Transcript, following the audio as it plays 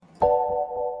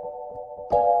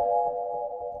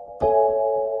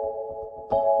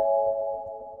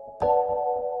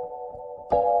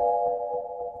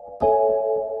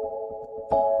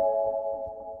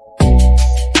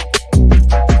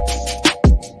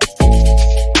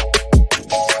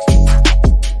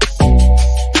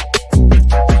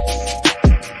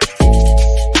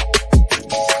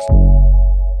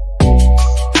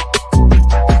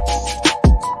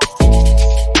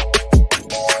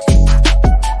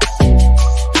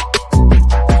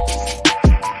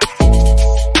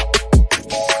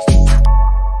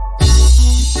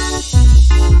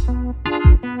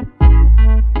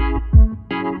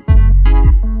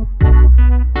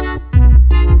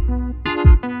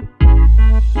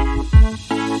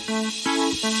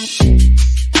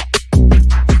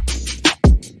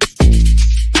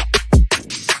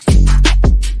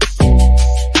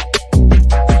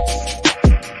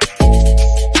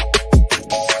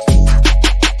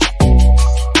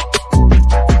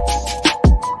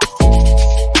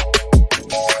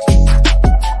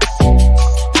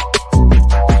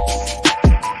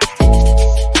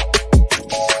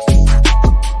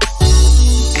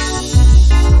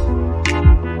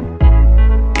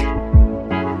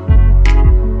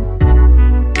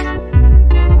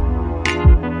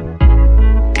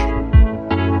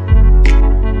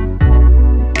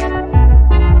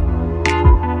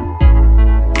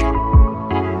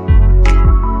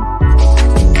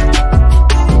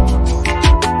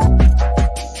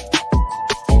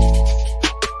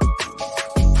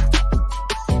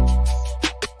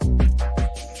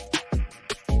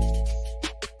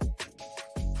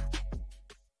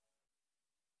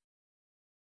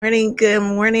Good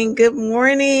morning,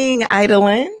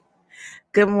 Idolin.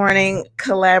 Good morning,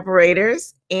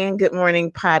 collaborators, and good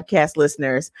morning, podcast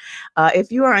listeners.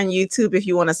 If you are on YouTube, if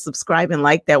you want to subscribe and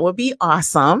like, that would be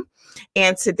awesome.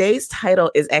 And today's title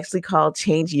is actually called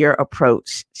Change Your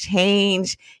Approach.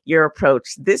 Change Your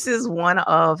Approach. This is one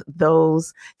of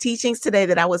those teachings today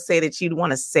that I would say that you'd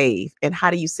want to save. And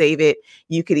how do you save it?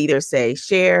 You could either say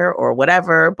share or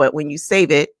whatever, but when you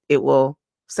save it, it will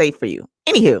save for you.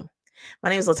 Anywho. My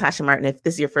name is Latasha Martin. If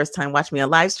this is your first time watching me on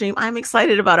live stream, I'm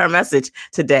excited about our message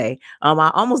today.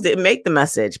 I almost didn't make the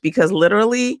message because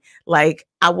literally, like,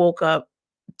 I woke up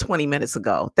 20 minutes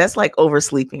ago. That's like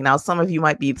oversleeping. Now, some of you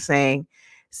might be saying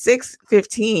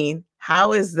 6:15.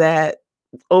 How is that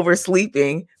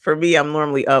oversleeping? For me, I'm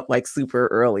normally up like super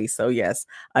early. So yes,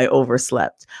 I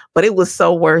overslept, but it was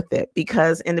so worth it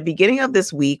because in the beginning of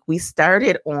this week, we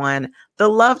started on the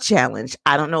Love Challenge.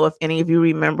 I don't know if any of you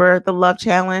remember the Love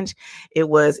Challenge. It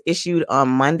was issued on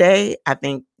Monday. I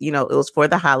think, it was for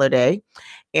the holiday.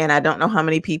 And I don't know how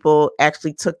many people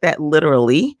actually took that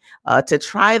literally to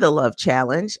try the Love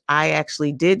Challenge. I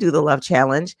actually did do the Love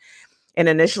Challenge. And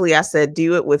initially I said,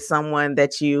 do it with someone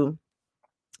that you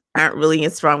aren't really in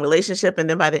strong relationship. And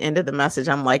then by the end of the message,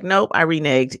 I'm like, nope, I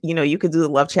reneged. You could do the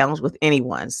Love Challenge with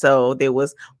anyone. So there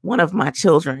was one of my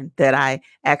children that I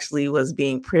actually was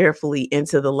being prayerfully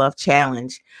into the Love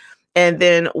Challenge. And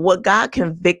then what God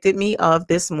convicted me of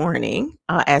this morning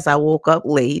as I woke up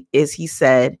late is he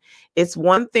said, it's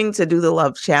one thing to do the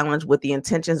Love Challenge with the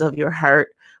intentions of your heart,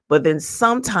 but then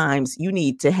sometimes you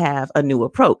need to have a new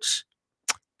approach.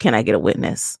 Can I get a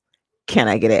witness? Can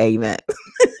I get an amen?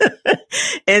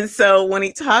 And so when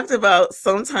he talked about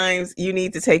sometimes you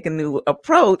need to take a new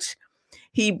approach,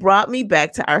 he brought me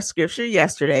back to our scripture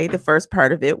yesterday. The first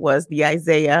part of it was the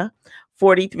Isaiah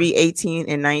 43:18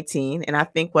 and 19. And I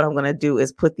think what I'm going to do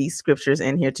is put these scriptures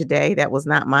in here today. That was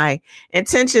not my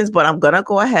intentions, but I'm going to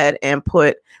go ahead and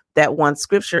put that one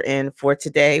scripture in for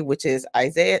today, which is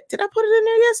Isaiah. Did I put it in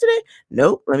there yesterday?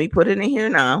 Nope. Let me put it in here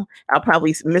now. I'll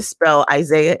probably misspell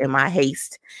Isaiah in my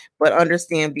haste, but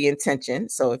understand the intention.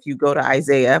 So if you go to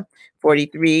Isaiah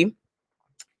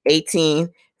 43:18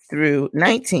 through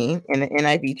 19 in the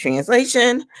NIV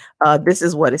translation, this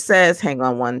is what it says. Hang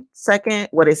on one second.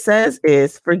 What it says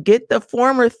is, forget the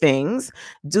former things.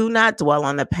 Do not dwell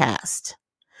on the past.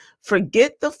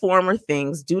 Forget the former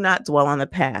things. Do not dwell on the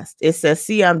past. It says,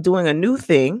 see, I'm doing a new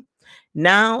thing.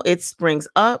 Now it springs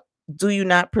up. Do you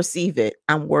not perceive it?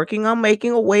 I'm working on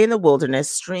making a way in the wilderness,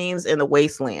 streams in the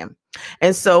wasteland.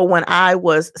 And so when I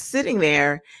was sitting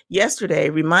there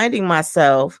yesterday, reminding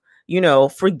myself,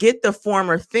 forget the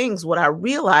former things, what I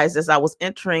realized as I was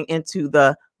entering into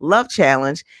the Love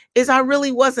Challenge is I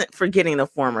really wasn't forgetting the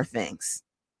former things.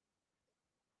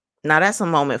 Now that's a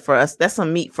moment for us. That's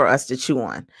some meat for us to chew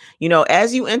on.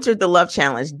 As you entered the Love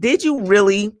Challenge, did you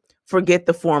really forget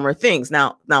the former things?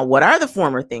 Now, what are the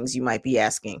former things, you might be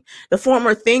asking? The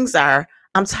former things are,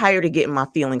 I'm tired of getting my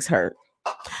feelings hurt.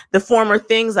 The former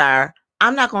things are,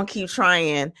 I'm not going to keep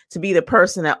trying to be the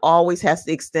person that always has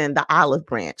to extend the olive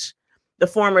branch. The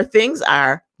former things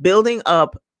are building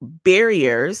up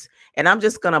barriers, and I'm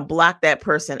just going to block that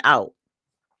person out.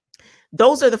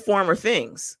 Those are the former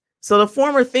things. So the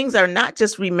former things are not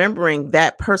just remembering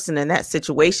that person in that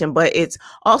situation, but it's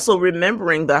also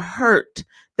remembering the hurt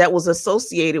that was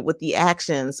associated with the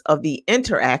actions of the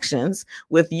interactions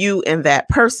with you and that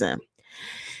person.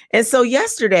 And so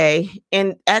yesterday,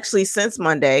 and actually since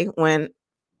Monday, when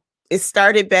it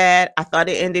started bad, I thought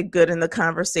it ended good in the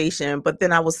conversation, but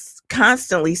then I was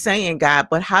constantly saying, God,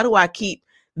 but how do I keep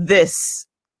this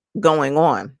going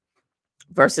on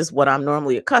versus what I'm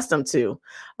normally accustomed to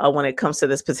when it comes to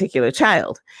this particular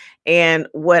child? And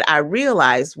what I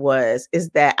realized is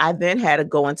that I then had to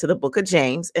go into the book of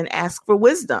James and ask for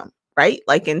wisdom, right?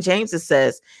 Like in James, it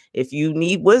says, if you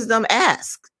need wisdom,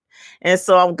 ask. And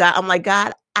so I'm like,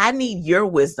 God, I need your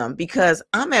wisdom because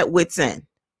I'm at wit's end.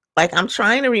 Like I'm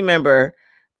trying to remember,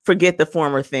 forget the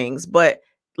former things, but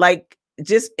like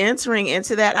just entering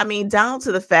into that, I mean, down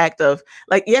to the fact of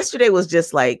like yesterday was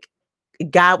just like,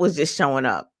 God was just showing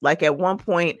up. Like at one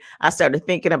point I started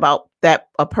thinking about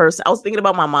a person. I was thinking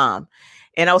about my mom,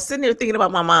 and I was sitting there thinking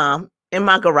about my mom in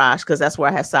my garage, because that's where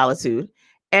I have solitude.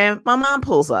 And my mom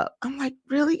pulls up. I'm like,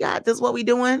 really, God, this is what we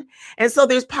doing? And so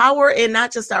there's power in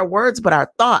not just our words, but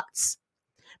our thoughts,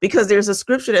 because there's a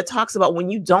scripture that talks about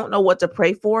when you don't know what to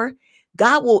pray for,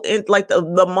 God will, like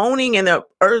the moaning and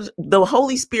the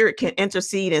Holy Spirit can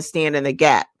intercede and stand in the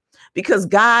gap, because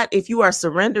God, if you are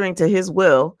surrendering to his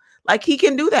will, like he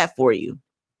can do that for you.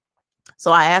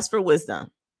 So I asked for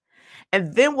wisdom.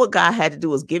 And then what God had to do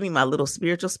was give me my little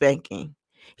spiritual spanking.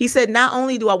 He said, not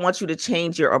only do I want you to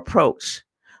change your approach,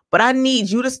 but I need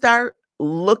you to start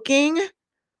looking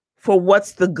for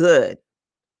what's the good,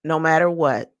 no matter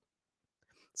what.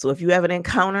 So if you have an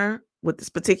encounter with this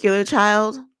particular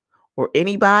child or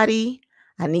anybody,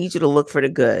 I need you to look for the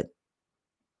good.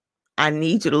 I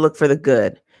need you to look for the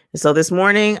good. And so this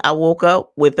morning I woke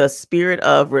up with a spirit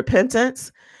of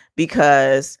repentance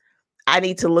because I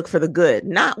need to look for the good,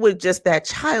 not with just that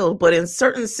child, but in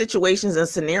certain situations and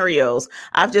scenarios.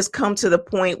 I've just come to the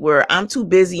point where I'm too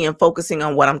busy and focusing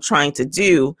on what I'm trying to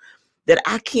do that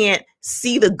I can't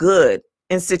see the good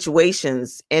in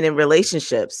situations and in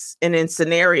relationships and in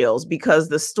scenarios, because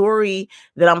the story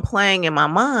that I'm playing in my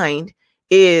mind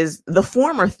is the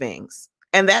former things.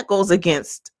 And that goes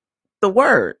against the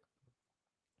word.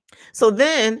 So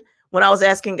then when I was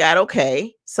asking God,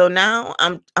 okay, so now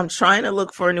I'm trying to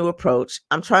look for a new approach.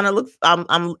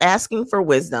 I'm asking for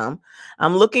wisdom.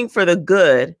 I'm looking for the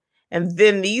good. And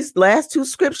then these last two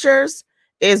scriptures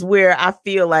is where I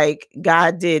feel like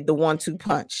God did the 1-2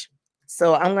 punch.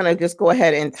 So I'm going to just go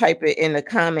ahead and type it in the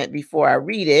comment before I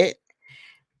read it.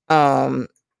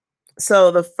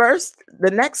 So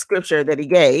the next scripture that he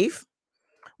gave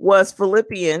was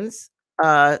Philippians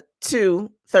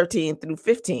 2:13 through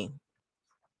 15.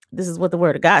 This is what the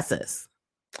word of God says.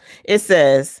 It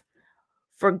says,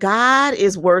 for God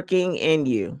is working in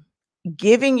you,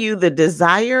 giving you the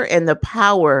desire and the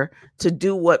power to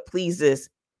do what pleases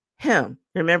him.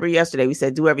 Remember yesterday we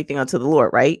said, do everything unto the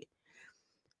Lord, right?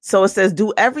 So it says,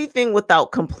 do everything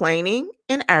without complaining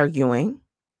and arguing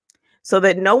so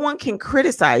that no one can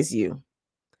criticize you.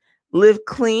 Live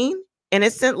clean,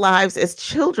 innocent lives as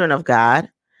children of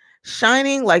God,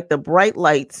 shining like the bright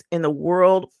lights in the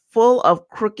world full of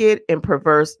crooked and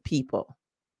perverse people.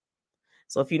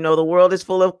 So if you know the world is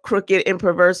full of crooked and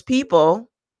perverse people,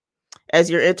 as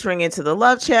you're entering into the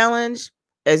love challenge,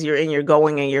 as you're in your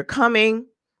going and your coming,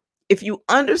 if you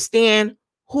understand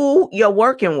who you're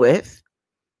working with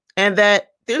and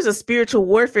that there's a spiritual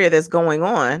warfare that's going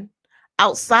on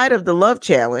outside of the love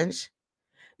challenge,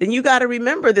 then you got to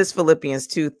remember this Philippians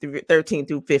 2:13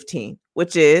 through 15,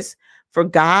 which is, for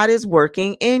God is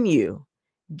working in you,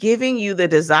 giving you the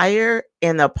desire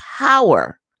and the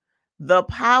power,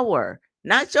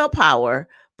 not your power,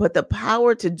 but the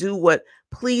power to do what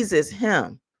pleases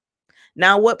him.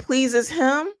 Now, what pleases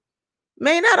him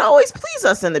may not always please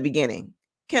us in the beginning.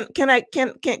 Can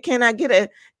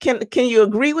you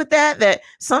agree with that? That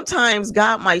sometimes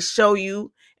God might show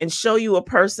you a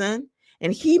person,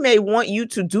 and he may want you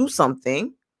to do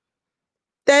something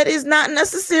that is not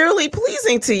necessarily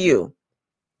pleasing to you.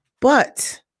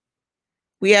 But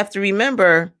we have to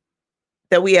remember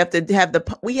that we have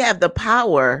the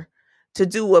power to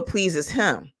do what pleases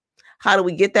him. How do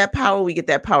we get that power? We get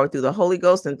that power through the Holy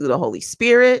Ghost and through the Holy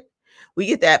Spirit. We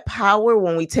get that power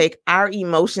when we take our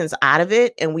emotions out of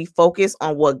it and we focus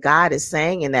on what God is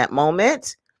saying in that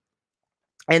moment.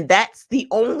 And that's the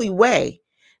only way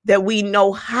that we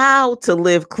know how to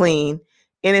live clean,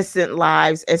 innocent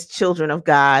lives as children of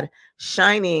God,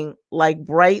 shining like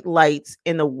bright lights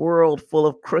in a world full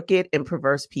of crooked and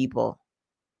perverse people.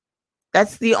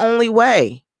 That's the only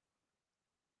way.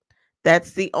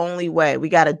 That's the only way. We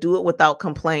got to do it without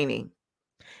complaining.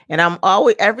 And I'm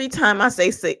always, every time I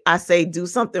say do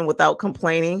something without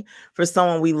complaining for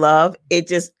someone we love,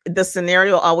 the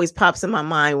scenario always pops in my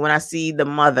mind when I see the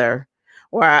mother,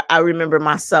 or I remember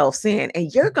myself saying,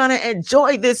 and you're going to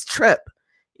enjoy this trip.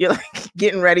 You're like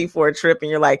getting ready for a trip and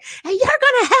you're like, hey, you're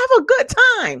going to have a good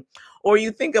time. Or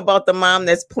you think about the mom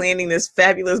that's planning this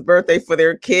fabulous birthday for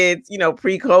their kids,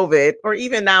 pre-COVID or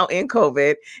even now in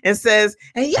COVID, and says,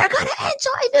 hey, you're going to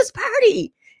enjoy this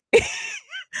party.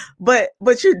 But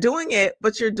you're doing it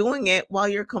while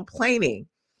you're complaining.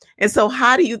 And so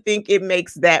how do you think it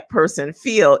makes that person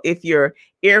feel if you're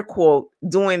air quote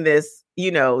doing this,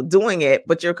 doing it,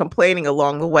 but you're complaining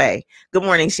along the way? Good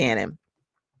morning, Shannon.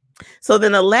 So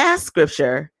then the last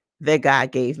scripture that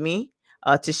God gave me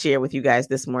to share with you guys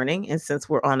this morning, and since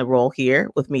we're on the roll here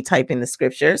with me typing the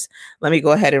scriptures, let me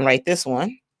go ahead and write this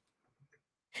one.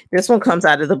 This one comes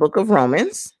out of the book of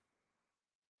Romans.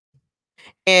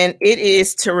 And it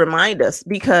is to remind us,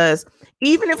 because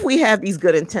even if we have these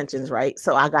good intentions, right?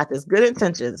 So I got this good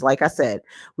intentions. Like I said,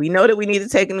 we know that we need to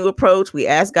take a new approach. We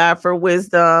ask God for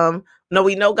wisdom. No,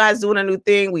 we know God's doing a new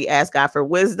thing. We ask God for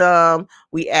wisdom.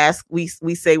 We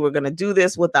say we're going to do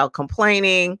this without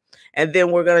complaining. And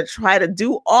then we're going to try to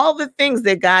do all the things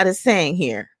that God is saying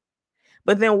here.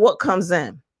 But then what comes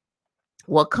in?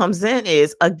 What comes in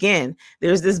is, again,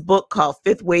 there's this book called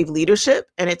Fifth Wave Leadership,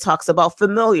 and it talks about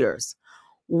familiars.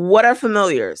 What are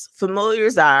familiars?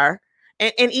 Familiars are,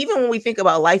 And even when we think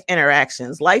about life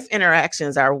interactions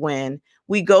are when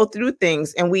we go through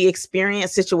things and we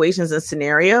experience situations and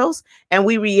scenarios and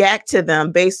we react to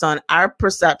them based on our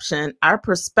perception, our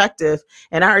perspective,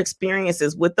 and our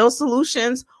experiences with those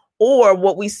solutions, or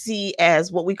what we see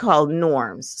as what we call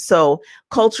norms. So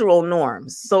cultural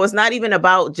norms. So it's not even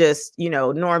about just,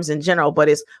 norms in general, but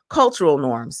it's cultural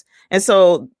norms. And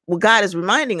so what God is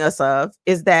reminding us of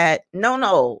is that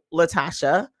no,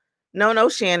 Latasha, no,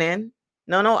 Shannon,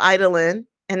 no, Idolin,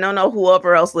 and no,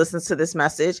 whoever else listens to this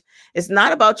message. It's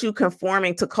not about you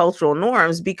conforming to cultural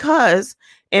norms, because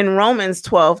in Romans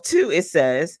 12:2, it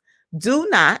says, do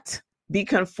not be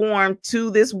conformed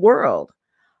to this world,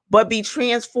 but be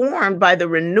transformed by the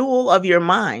renewal of your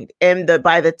mind and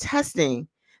by the testing,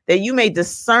 that you may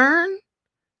discern,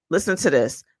 listen to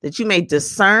this, that you may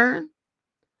discern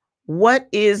what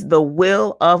is the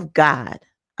will of God.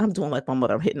 I'm doing like my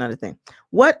mother, I'm hitting on the thing.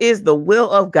 What is the will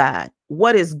of God?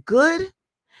 What is good,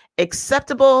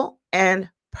 acceptable, and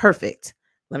perfect?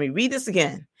 Let me read this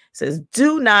again. It says,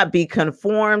 do not be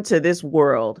conformed to this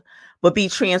world, but be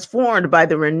transformed by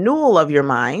the renewal of your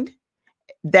mind,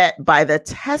 that by the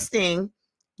testing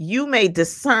you may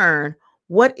discern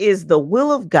what is the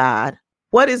will of God,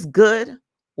 what is good,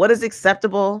 what is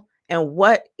acceptable, and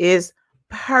what is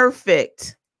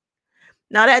perfect.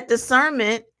 Now, that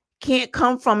discernment can't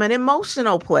come from an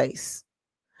emotional place.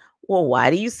 Well, why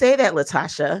do you say that,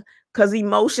 Latasha? Because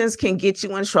emotions can get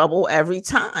you in trouble every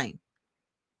time.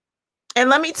 And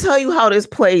let me tell you how this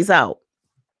plays out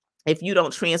if you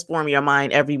don't transform your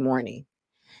mind every morning.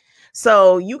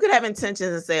 So you could have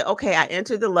intentions and say, okay, I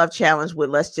entered the love challenge with,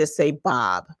 let's just say,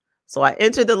 Bob. So I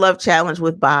entered the love challenge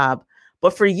with Bob.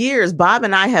 But for years, Bob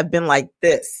and I have been like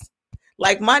this.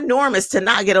 Like, my norm is to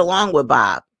not get along with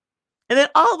Bob. And then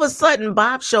all of a sudden,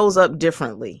 Bob shows up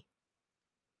differently.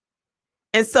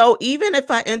 And so even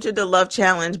if I entered the love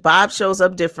challenge, Bob shows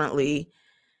up differently.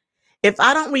 If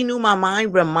I don't renew my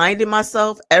mind, reminding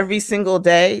myself every single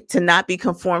day to not be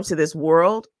conformed to this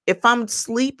world, if I'm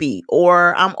sleepy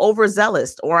or I'm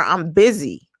overzealous or I'm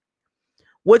busy,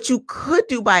 what you could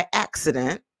do by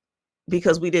accident,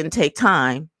 because we didn't take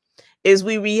time, is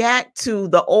we react to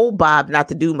the old Bob, not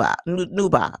the new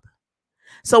Bob.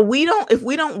 So if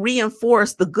we don't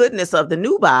reinforce the goodness of the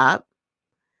new Bob,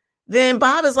 then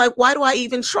Bob is like, why do I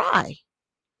even try?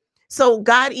 So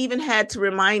God even had to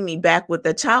remind me, back with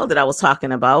the child that I was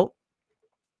talking about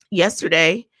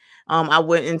yesterday. I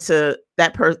went into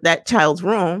that child's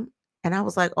room and I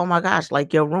was like, oh my gosh,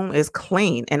 like, your room is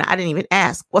clean. And I didn't even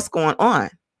ask what's going on.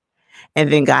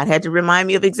 And then God had to remind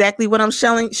me of exactly what I'm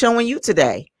showing you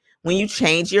today. When you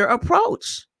change your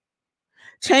approach,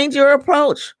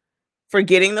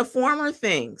 forgetting the former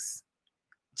things.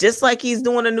 Just like he's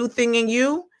doing a new thing in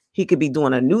you, he could be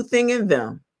doing a new thing in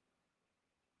them.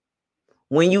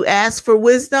 When you ask for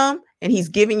wisdom and he's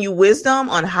giving you wisdom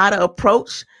on how to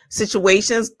approach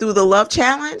situations through the love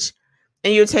challenge,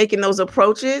 and you're taking those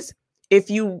approaches, if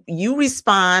you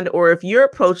respond, or if you're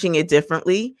approaching it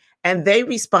differently and they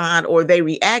respond or they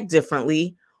react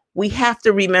differently, we have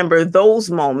to remember those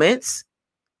moments.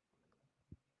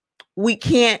 We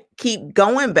can't keep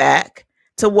going back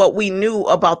to what we knew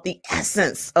about the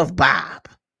essence of Bob.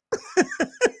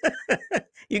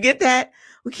 You get that?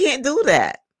 We can't do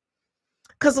that.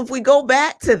 Because if we go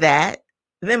back to that,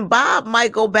 then Bob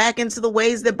might go back into the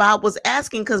ways that Bob was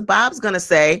asking, because Bob's going to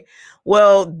say,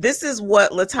 well, this is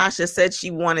what Latasha said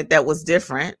she wanted that was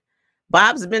different.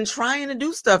 Bob's been trying to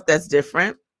do stuff that's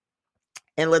different.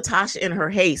 And Latasha, in her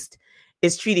haste,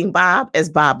 is treating Bob as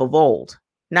Bob of old,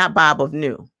 not Bob of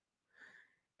new.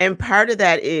 And part of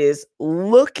that is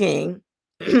looking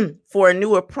for a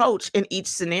new approach in each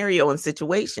scenario and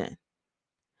situation.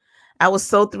 I was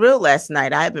so thrilled last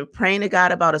night. I had been praying to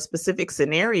God about a specific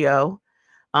scenario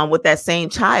with that same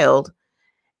child.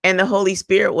 And the Holy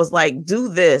Spirit was like, do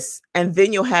this, and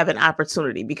then you'll have an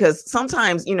opportunity. Because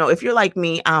sometimes, if you're like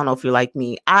me, I don't know if you're like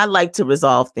me, I like to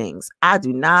resolve things. I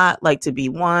do not like to be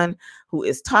one who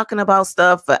is talking about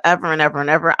stuff forever and ever and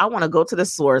ever. I want to go to the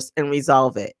source and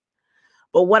resolve it.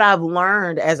 But what I've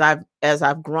learned as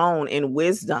I've grown in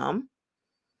wisdom,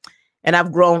 and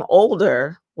I've grown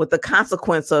older, with the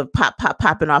consequence of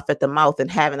popping off at the mouth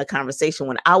and having a conversation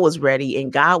when I was ready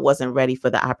and God wasn't ready for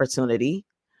the opportunity.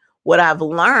 What I've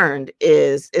learned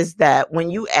is that when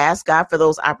you ask God for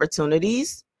those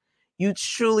opportunities, you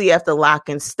truly have to lock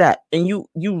in step, and you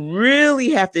really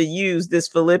have to use this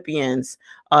Philippians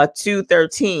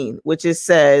 2:13, which it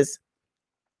says,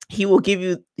 he will give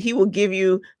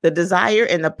you the desire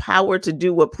and the power to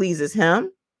do what pleases him,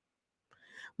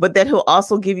 but that he'll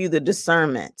also give you the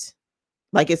discernment.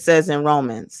 Like it says in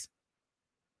Romans,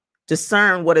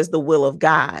 discern what is the will of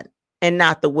God and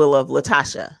not the will of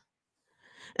Latasha.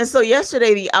 And so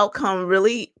yesterday, the outcome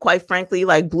really, quite frankly,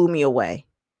 like blew me away.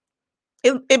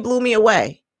 It blew me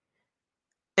away.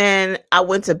 And I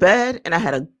went to bed and I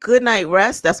had a good night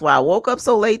rest. That's why I woke up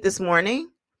so late this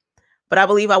morning. But I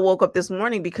believe I woke up this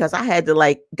morning because I had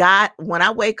to God, when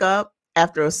I wake up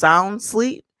after a sound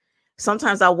sleep,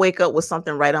 sometimes I wake up with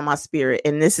something right on my spirit.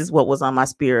 And this is what was on my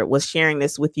spirit, was sharing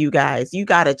this with you guys. You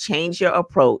got to change your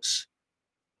approach.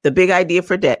 The big idea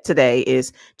for today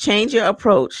is change your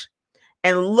approach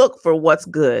and look for what's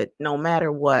good, no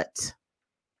matter what.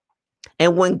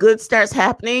 And when good starts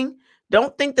happening,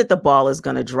 don't think that the ball is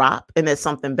going to drop and that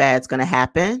something bad's going to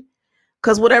happen,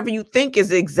 because whatever you think is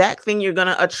the exact thing you're going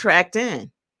to attract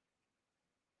in.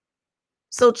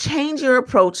 So change your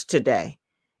approach today.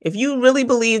 If you really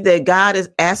believe that God is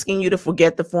asking you to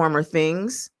forget the former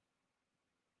things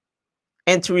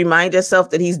and to remind yourself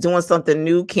that he's doing something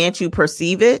new, can't you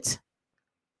perceive it?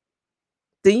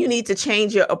 Then you need to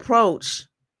change your approach.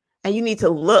 And you need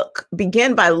to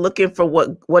begin by looking for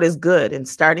what is good and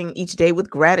starting each day with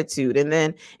gratitude. And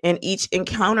then in each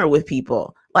encounter with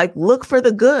people, look for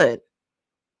the good,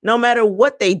 no matter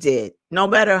what they did, no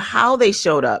matter how they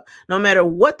showed up, no matter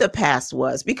what the past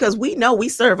was, because we know we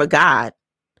serve a God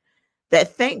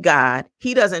that, thank God,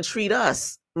 he doesn't treat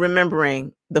us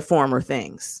remembering the former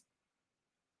things.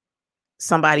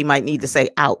 Somebody might need to say,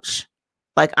 ouch.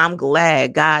 I'm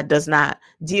glad God does not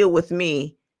deal with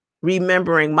me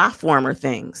remembering my former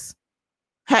things.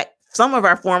 Heck, some of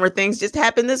our former things just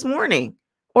happened this morning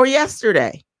or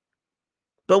yesterday.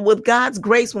 But with God's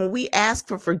grace, when we ask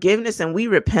for forgiveness and we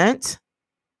repent,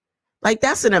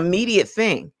 that's an immediate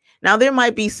thing. Now, there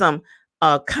might be some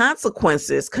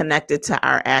consequences connected to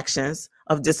our actions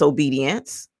of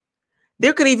disobedience.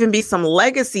 There could even be some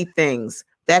legacy things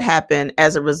that happen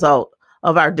as a result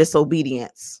of our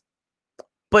disobedience.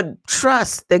 But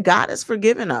trust that God has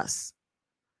forgiven us.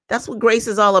 That's what grace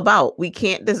is all about. We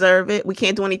can't deserve it. We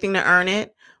can't do anything to earn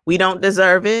it. We don't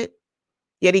deserve it,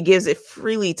 yet he gives it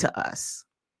freely to us.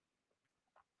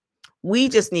 We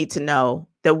just need to know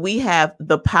that we have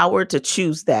the power to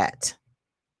choose that.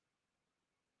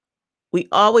 We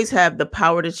always have the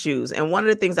power to choose. And one of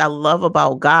the things I love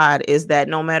about God is that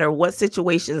no matter what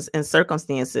situations and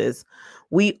circumstances,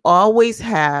 we always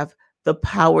have the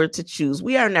power to choose.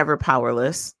 We are never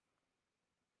powerless.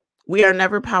 We are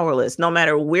never powerless. No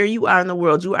matter where you are in the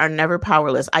world, you are never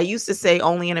powerless. I used to say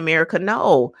only in America.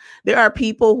 No, there are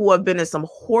people who have been in some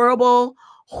horrible,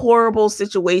 horrible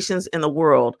situations in the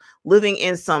world, living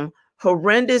in some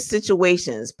horrendous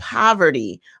situations,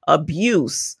 poverty,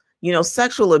 abuse,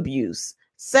 sexual abuse,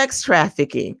 sex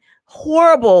trafficking,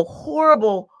 horrible,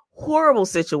 horrible, horrible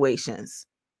situations.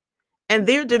 And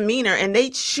their demeanor, and they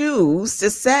choose to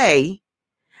say,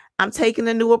 I'm taking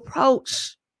a new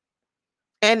approach.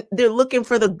 And they're looking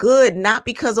for the good, not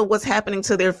because of what's happening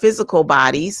to their physical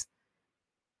bodies.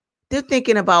 They're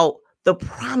thinking about the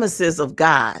promises of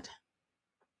God.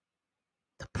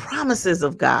 The promises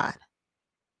of God.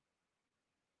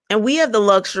 And we have the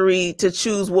luxury to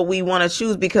choose what we want to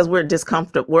choose because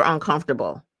we're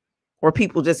uncomfortable, or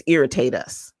people just irritate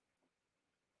us.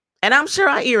 And I'm sure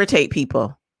I irritate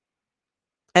people.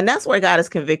 And that's where God has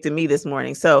convicted me this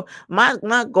morning. So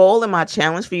my goal and my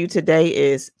challenge for you today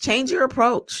is change your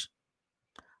approach.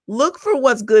 Look for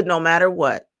what's good no matter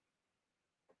what.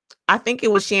 I think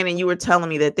it was Shannon, you were telling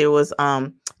me that there was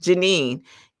Janine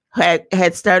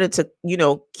had started to,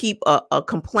 keep a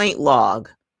complaint log.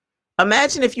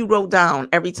 Imagine if you wrote down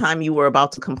every time you were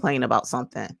about to complain about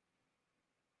something.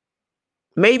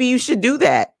 Maybe you should do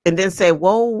that and then say,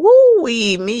 whoa,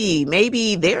 woo-wee, me.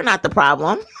 Maybe they're not the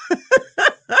problem.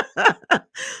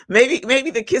 maybe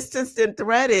the consistent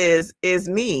thread is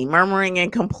me murmuring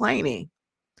and complaining.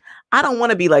 I don't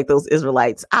want to be like those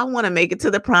Israelites. I want to make it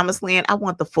to the promised land. I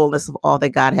want the fullness of all that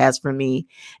God has for me.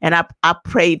 And I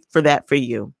prayed for that for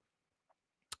you.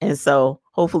 And so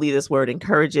hopefully this word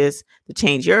encourages to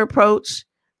change your approach.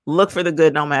 Look for the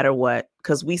good no matter what,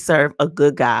 because we serve a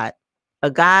good God, a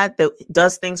God that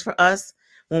does things for us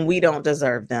when we don't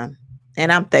deserve them.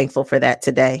 And I'm thankful for that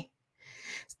today.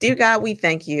 Dear God, we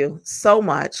thank you so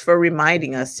much for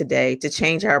reminding us today to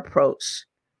change our approach,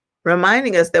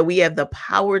 reminding us that we have the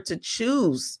power to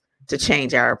choose to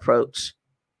change our approach,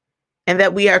 and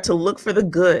that we are to look for the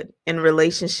good in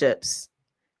relationships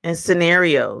and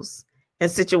scenarios and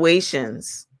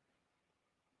situations.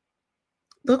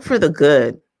 Look for the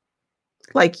good,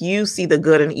 like you see the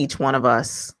good in each one of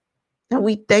us. And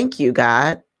we thank you,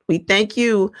 God. We thank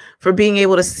you for being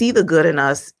able to see the good in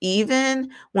us,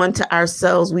 even when to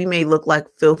ourselves we may look like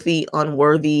filthy,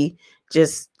 unworthy,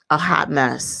 just a hot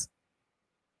mess.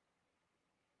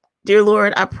 Dear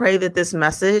Lord, I pray that this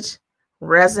message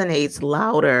resonates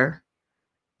louder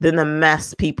than the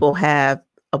mess people have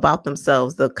about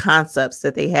themselves, the concepts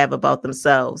that they have about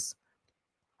themselves.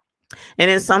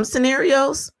 And in some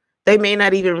scenarios, they may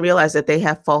not even realize that they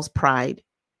have false pride,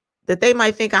 that they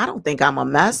might think, I don't think I'm a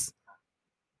mess.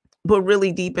 But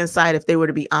really deep inside, if they were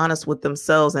to be honest with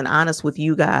themselves and honest with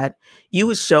you, God, you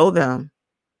would show them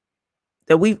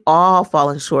that we've all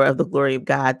fallen short of the glory of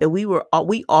God, that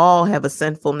we all have a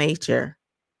sinful nature.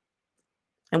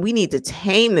 And we need to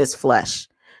tame this flesh,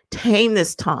 tame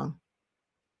this tongue.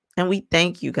 And we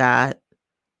thank you, God,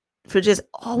 for just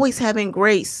always having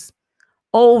grace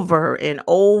over and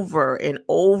over and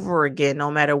over again, no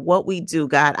matter what we do.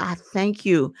 God, I thank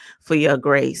you for your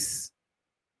grace.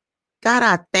 God,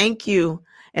 I thank you.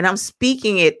 And I'm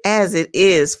speaking it as it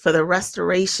is for the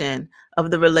restoration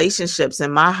of the relationships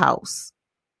in my house.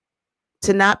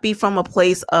 To not be from a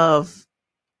place of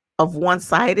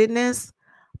one-sidedness,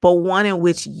 but one in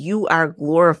which you are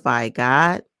glorified,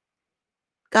 God.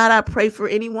 God, I pray for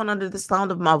anyone under the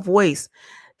sound of my voice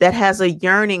that has a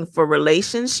yearning for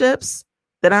relationships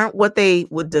that aren't what they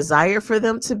would desire for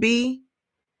them to be.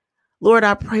 Lord,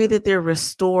 I pray that they're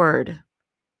restored.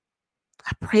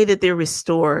 I pray that they're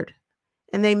restored.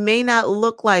 And they may not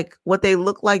look like what they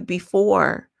looked like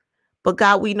before, but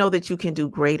God, we know that you can do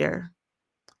greater.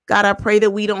 God, I pray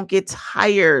that we don't get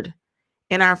tired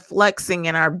in our flexing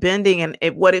and our bending and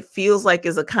what it feels like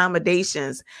is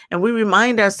accommodations. And we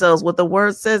remind ourselves what the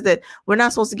word says, that we're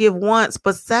not supposed to give once,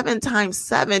 but 7 times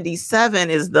 77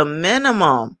 is the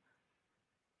minimum.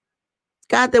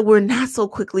 God, that we're not so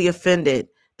quickly offended,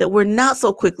 that we're not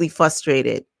so quickly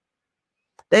frustrated,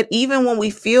 that even when we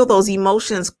feel those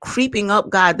emotions creeping up,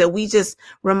 God, that we just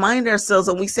remind ourselves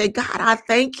and we say, God, I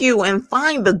thank you, and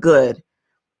find the good.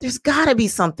 There's got to be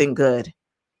something good.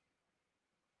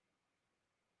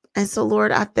 And so,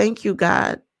 Lord, I thank you,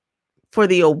 God, for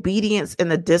the obedience and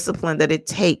the discipline that it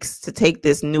takes to take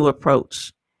this new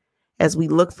approach as we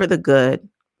look for the good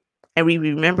and we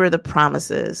remember the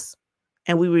promises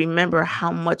and we remember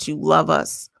how much you love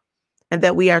us and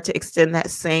that we are to extend that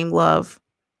same love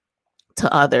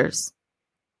to others.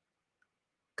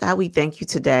 God, we thank you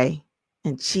today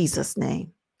in Jesus'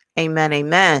 name. Amen.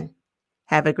 Amen.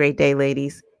 Have a great day,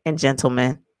 ladies and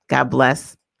gentlemen. God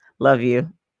bless. Love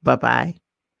you. Bye-bye.